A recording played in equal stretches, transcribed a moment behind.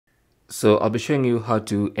So I'll be showing you how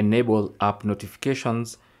to enable app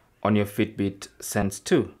notifications on your Fitbit Sense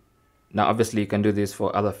 2. Now obviously you can do this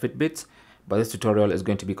for other Fitbits, but this tutorial is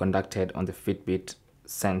going to be conducted on the Fitbit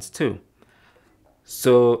Sense 2.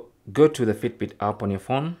 So go to the Fitbit app on your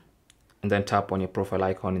phone and then tap on your profile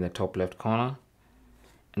icon in the top left corner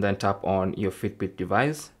and then tap on your Fitbit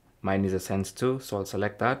device. Mine is a Sense 2, so I'll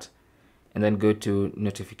select that and then go to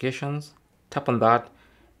notifications, tap on that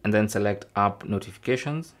and then select app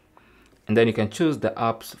notifications. And then you can choose the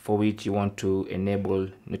apps for which you want to enable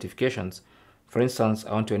notifications. For instance,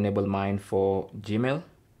 I want to enable mine for Gmail.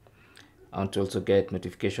 I want to also get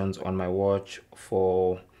notifications on my watch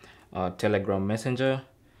for Telegram Messenger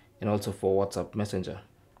and also for WhatsApp Messenger.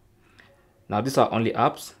 Now these are only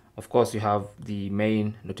apps. Of course, you have the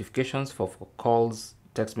main notifications for calls,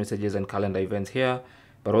 text messages, and calendar events here,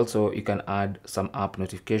 but also you can add some app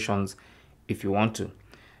notifications if you want to.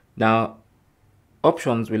 Now,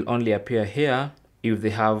 options will only appear here if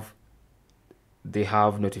they have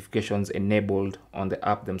notifications enabled on the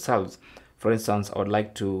app themselves. For instance, I would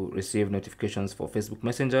like to receive notifications for Facebook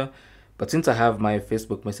Messenger, but since I have my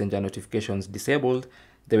Facebook Messenger notifications disabled,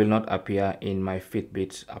 they will not appear in my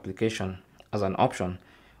Fitbit application as an option.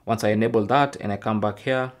 Once I enable that and I come back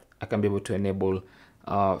here, I can be able to enable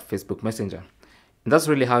Facebook Messenger. And that's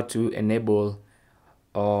really how to enable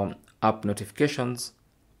app notifications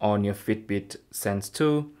on your Fitbit Sense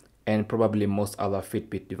 2 and probably most other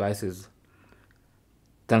Fitbit devices.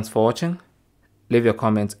 Thanks for watching. Leave your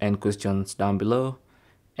comments and questions down below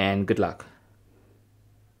and good luck.